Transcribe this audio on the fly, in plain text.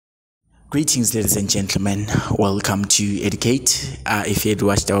Greetings, ladies and gentlemen. Welcome to Edu-ca-te. If you had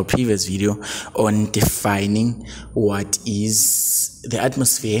watched our previous video on defining what is the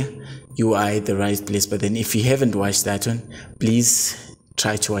atmosphere, you are at the right place. But then if you haven't watched that one, please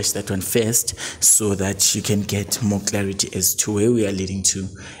try to watch that one first so that you can get more clarity as to where we are leading to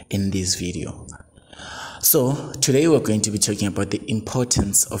in this video. So today we're going to be talking about the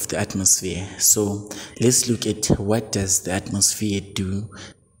importance of the atmosphere. So let's look at what does the atmosphere do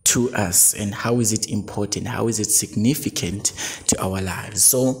to us and how is it important, how is it significant to our lives.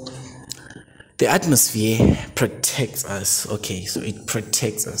 So the atmosphere protects us. Okay, so it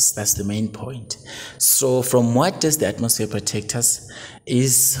protects us. That's the main point. So from what does the atmosphere protect us?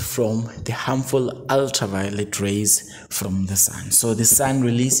 Is from the harmful ultraviolet rays from the sun. So the sun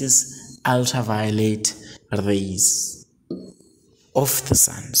releases ultraviolet rays of the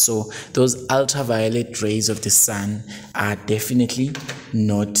sun. So those ultraviolet rays of the sun are definitely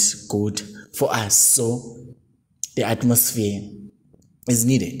not good for us. So the atmosphere is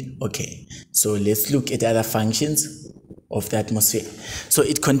needed. Okay, so let's look at other functions of the atmosphere. So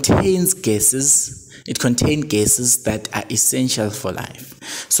it contains gases. It contains gases that are essential for life.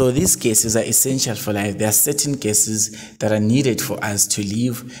 So these gases are essential for life. There are certain gases that are needed for us to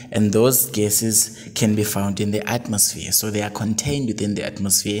live, and those gases can be found in the atmosphere. So they are contained within the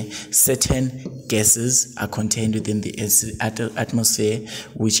atmosphere. Certain gases are contained within the atmosphere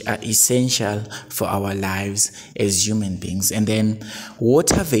which are essential for our lives as human beings. And then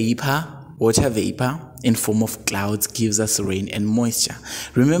water vapor in form of clouds gives us rain and moisture.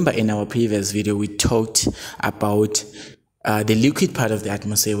 Remember, in our previous video we talked about the liquid part of the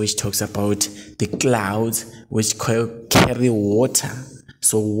atmosphere, which talks about the clouds which carry water.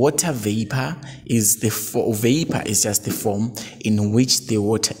 So water vapor is just the form in which the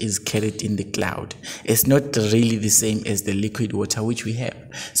water is carried in the cloud. It's not really the same as the liquid water which we have.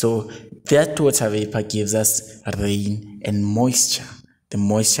 So that water vapor gives us rain and moisture, the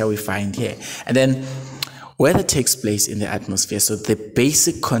moisture we find here. And then weather takes place in the atmosphere. So the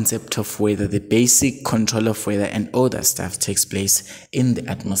basic concept of weather, the basic control of weather and all that stuff takes place in the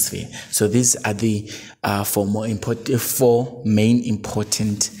atmosphere. So these are the four main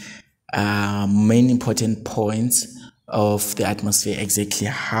important points of the atmosphere. Exactly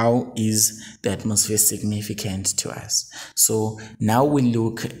how is the atmosphere significant to us? So now we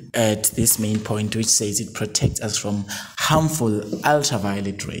look at this main point, which says it protects us from harmful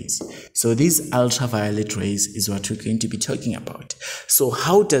ultraviolet rays. So these ultraviolet rays is what we're going to be talking about. So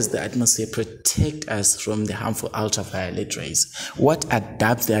how does the atmosphere protect us from the harmful ultraviolet rays? What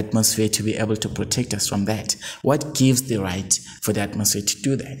adapts the atmosphere to be able to protect us from that? What gives the right for the atmosphere to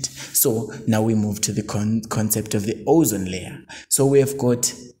do that? So now we move to the concept of the ozone layer. So we have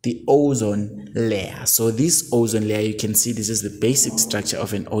got the ozone layer. So this ozone layer, you can see this is the basic structure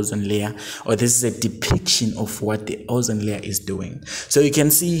of an ozone layer, or this is a depiction of what the ozone layer is doing. So you can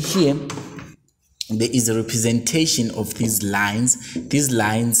see here there is a representation of these lines.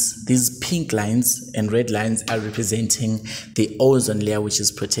 These pink lines and red lines are representing the ozone layer, which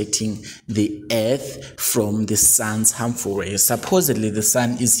is protecting the earth from the sun's harmful rays. Supposedly the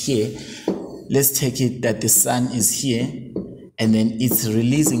sun is here. Let's take it that the sun is here, and then it's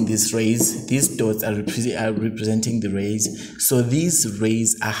releasing these rays. These dots are representing the rays. So these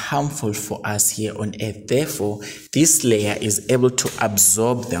rays are harmful for us here on earth. Therefore, this layer is able to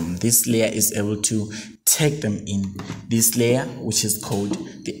absorb them. This layer is able to take them in. This layer, which is called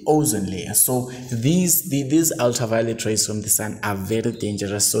the ozone layer. So these ultraviolet rays from the sun are very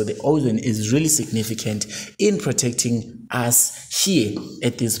dangerous. So the ozone is really significant in protecting us here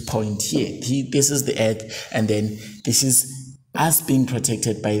at this point here. This is the earth, and then this is us being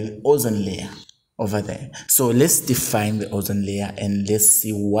protected by the ozone layer over there. So let's define the ozone layer and let's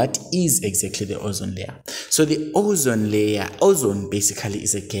see what is exactly the ozone layer. So the ozone layer, ozone basically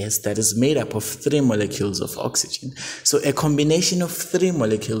is a gas that is made up of 3 molecules of oxygen. So a combination of 3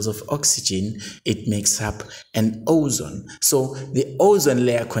 molecules of oxygen, it makes up an ozone. So the ozone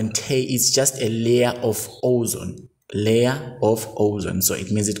layer is just a layer of ozone. So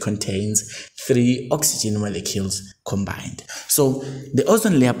it means it contains 3 oxygen molecules combined. So the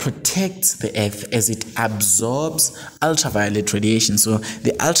ozone layer protects the earth as it absorbs ultraviolet radiation. So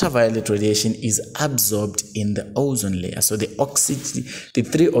the ultraviolet radiation is absorbed in the ozone layer. So the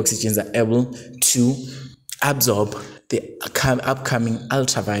 3 oxygens are able to absorb the upcoming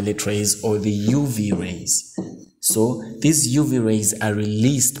ultraviolet rays, or the UV rays. So these UV rays are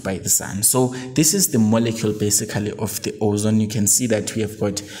released by the sun. So this is the molecule basically of the ozone. You can see that we have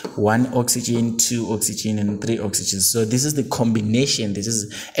got 1 oxygen, 2 oxygen, and 3 oxygens. So this is the combination. This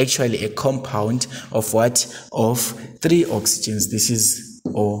is actually a compound of what? Of 3 oxygens. This is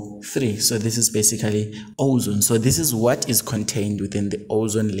SO3. So this is basically ozone. So this is what is contained within the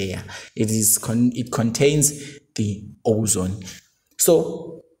ozone layer. It contains the ozone.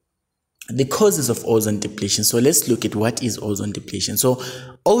 So the causes of ozone depletion. So let's look at what is ozone depletion. So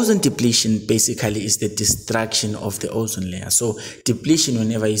ozone depletion basically is the destruction of the ozone layer. So depletion,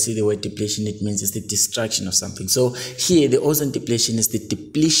 whenever you see the word depletion, it means it's the destruction of something. So here the ozone depletion is the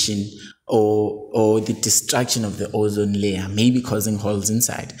depletion or the destruction of the ozone layer, maybe causing holes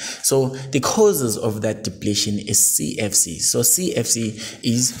inside. So the causes of that depletion is CFC. So CFC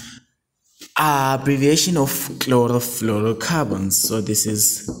is abbreviation of chlorofluorocarbons. So this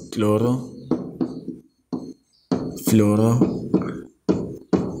is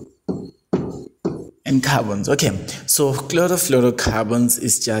and carbons. Okay, so chlorofluorocarbons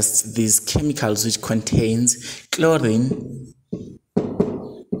is just these chemicals which contains chlorine,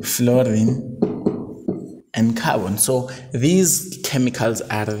 fluorine, and carbon. So these chemicals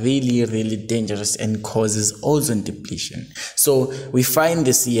are really dangerous and causes ozone depletion. So we find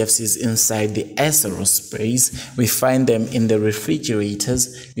the CFCs inside the aerosol sprays, we find them in the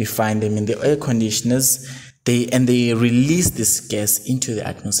refrigerators, we find them in the air conditioners. They release this gas into the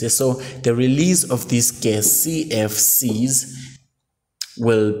atmosphere. So the release of this gas, CFCs,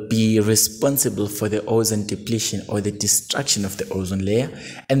 will be responsible for the ozone depletion or the destruction of the ozone layer,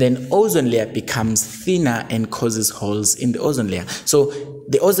 and then ozone layer becomes thinner and causes holes in the ozone layer. So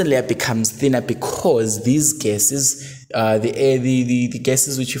the ozone layer becomes thinner because these gases, the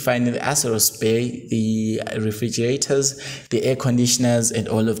gases which you find in the aerosol spray, the refrigerators, the air conditioners, and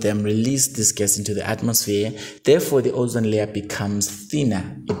all of them release this gas into the atmosphere. Therefore, the ozone layer becomes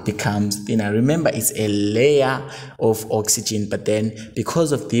thinner. It becomes thinner. Remember, it's a layer of oxygen, but then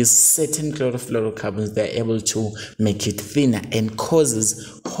because of these certain chlorofluorocarbons, they're able to make it thinner and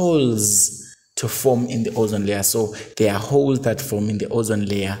causes holes to form in the ozone layer. So there are holes that form in the ozone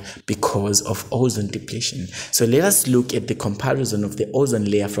layer because of ozone depletion. So let us look at the comparison of the ozone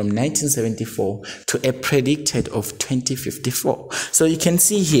layer from 1974 to a predicted of 2054. So you can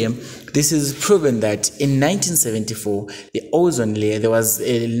see here, this is proven that in 1974, the ozone layer, there was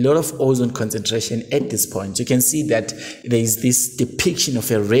a lot of ozone concentration at this point. You can see that there is this depiction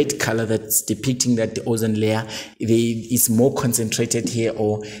of a red color that's depicting that the ozone layer is more concentrated here,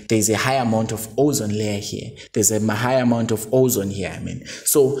 or there's a high amount of ozone layer here. There's a high amount of ozone here,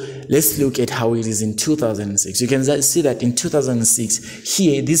 So let's look at how it is in 2006. You can see that in 2006,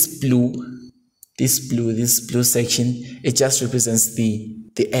 here, this blue section, it just represents the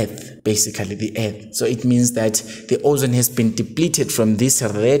earth, basically the earth. So it means that the ozone has been depleted from this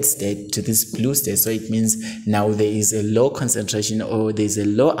red state to this blue state. So it means now there is a low concentration, or there is a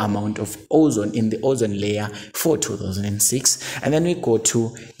low amount of ozone in the ozone layer for 2006. And then we go to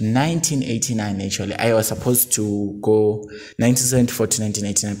 1989. Actually, I was supposed to go 1974 to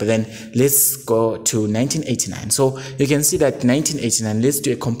 1989, but then let's go to 1989. So you can see that 1989, let's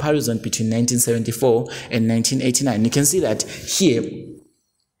do a comparison between 1974 and 1989. You can see that here,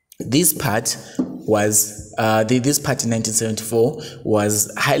 this part was this part in 1974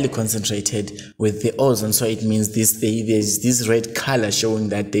 was highly concentrated with the ozone. So it means there's this red color showing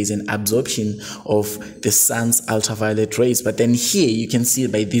that there's an absorption of the sun's ultraviolet rays. But then here you can see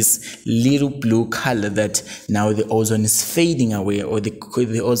by this little blue color that now the ozone is fading away, or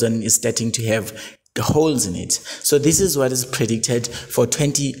the ozone is starting to have the holes in it. So this is what is predicted for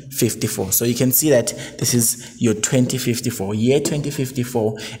 2054. So you can see that this is your 2054, year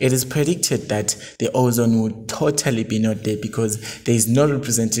 2054. It is predicted that the ozone would totally be not there, because there is no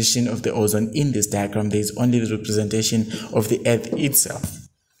representation of the ozone in this diagram. There is only the representation of the earth itself.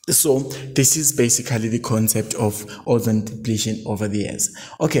 So this is basically the concept of ozone depletion over the years.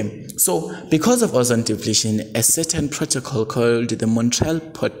 Okay, so because of ozone depletion, a certain protocol called the Montreal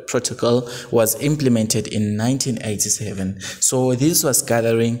Protocol was implemented in 1987. So this was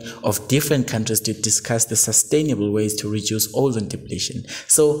gathering of different countries to discuss the sustainable ways to reduce ozone depletion.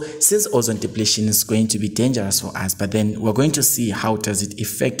 So since ozone depletion is going to be dangerous for us, but then we're going to see how does it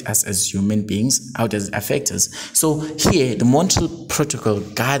affect us as human beings, how does it affect us. So here, the Montreal Protocol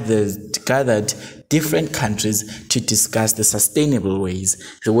gathered different countries to discuss the sustainable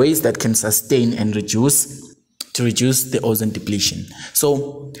ways, the ways that can sustain and reduce the ozone depletion.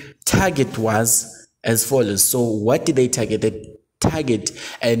 So target was as follows. So what did they target? They target,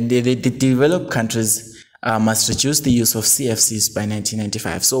 and the developed countries must reduce the use of CFCs by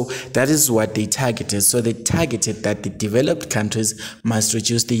 1995. So that is what they targeted. So they targeted that the developed countries must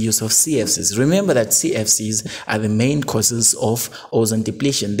reduce the use of CFCs. Remember that CFCs are the main causes of ozone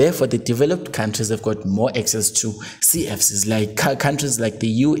depletion. Therefore, the developed countries have got more access to CFCs. Like countries like the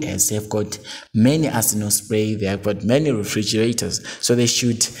US, they have got many arsenal spray, they have got many refrigerators. So they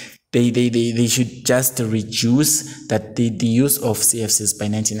should just reduce the use of CFCs by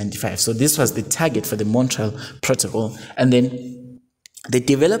 1995. So this was the target for the Montreal Protocol. And then the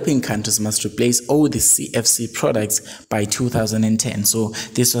developing countries must replace all the CFC products by 2010. So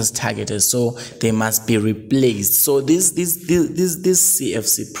this was targeted. So they must be replaced. So these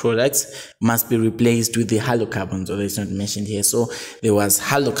CFC products must be replaced with the halocarbons, although it's not mentioned here. So there was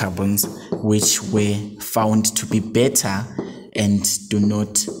halocarbons which were found to be better and do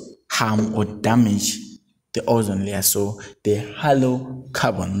not harm or damage the ozone layer. So the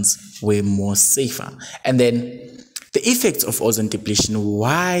halocarbons were more safer. And then the effects of ozone depletion.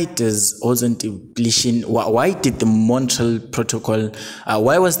 Why does ozone depletion, why did the Montreal Protocol,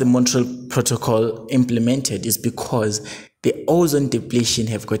 why was the Montreal Protocol implemented? Is because the ozone depletion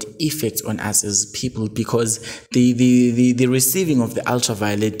have got effects on us as people, because the receiving of the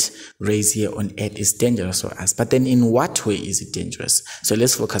ultraviolet rays here on Earth is dangerous for us. But then in what way is it dangerous? So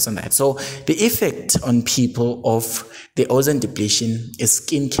let's focus on that. So the effect on people of the ozone depletion is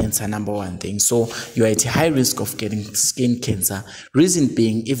skin cancer, number one thing. So you are at high risk of getting skin cancer. Reason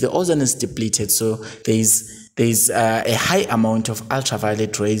being, if the ozone is depleted, so there's a high amount of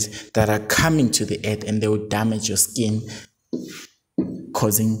ultraviolet rays that are coming to the Earth, and they will damage your skin,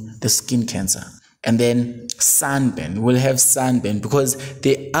 causing the skin cancer. And then sunburn, we'll have sunburn because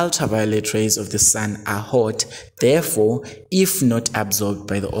the ultraviolet rays of the sun are hot. Therefore, if not absorbed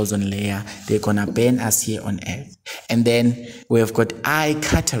by the ozone layer, they're gonna burn us here on Earth. And then we have got eye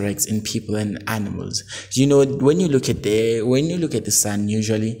cataracts in people and animals. You know, when you look at the sun,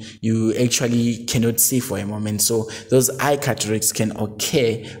 usually you actually cannot see for a moment. So those eye cataracts can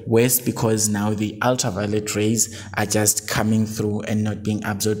occur worse because now the ultraviolet rays are just coming through and not being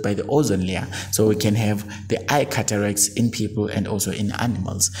absorbed by the ozone layer. So we can have the eye cataracts in people and also in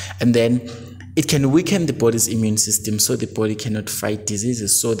animals. And then it can weaken the body's immune system, so the body cannot fight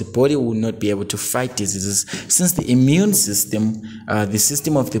diseases. So the body will not be able to fight diseases, since the immune system, the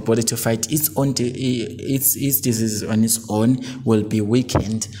system of the body to fight its diseases on its own, will be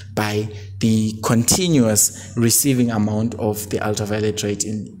weakened by the continuous receiving amount of the ultraviolet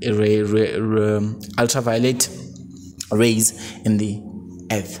ultraviolet rays in the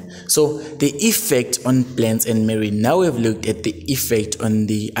Earth. So the effect on plants and marine. Now we've looked at the effect on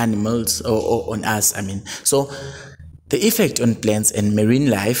the animals, or on us, I mean. So the effect on plants and marine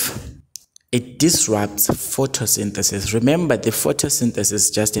life, it disrupts photosynthesis. Remember, the photosynthesis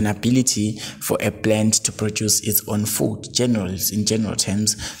is just an ability for a plant to produce its own food, in general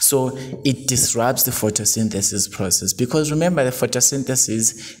terms. So it disrupts the photosynthesis process, because remember, the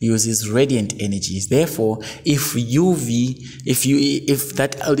photosynthesis uses radiant energy. Therefore, if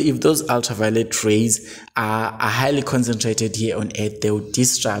those ultraviolet rays are highly concentrated here on Earth, they will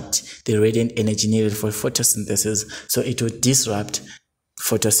disrupt the radiant energy needed for photosynthesis. So it will disrupt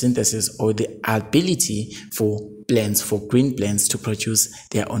photosynthesis, or the ability for plants, for green plants, to produce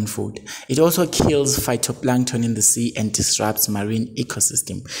their own food. It also kills phytoplankton in the sea and disrupts marine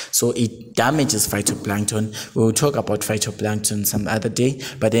ecosystem. So it damages phytoplankton. We will talk about phytoplankton some other day,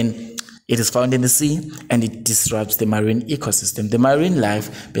 but then it is found in the sea and it disrupts the marine ecosystem. The marine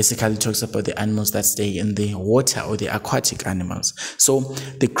life basically talks about the animals that stay in the water, or the aquatic animals. So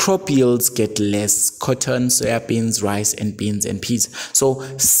the crop yields get less: cotton, soybeans, rice, and beans and peas. So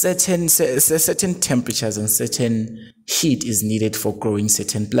certain temperatures and certain heat is needed for growing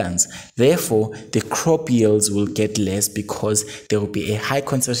certain plants. Therefore, the crop yields will get less because there will be a high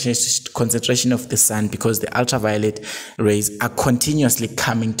concentration of the sun, because the ultraviolet rays are continuously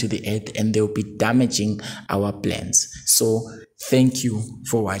coming to the Earth and they will be damaging our plants. So thank you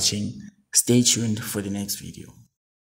for watching. Stay tuned for the next video.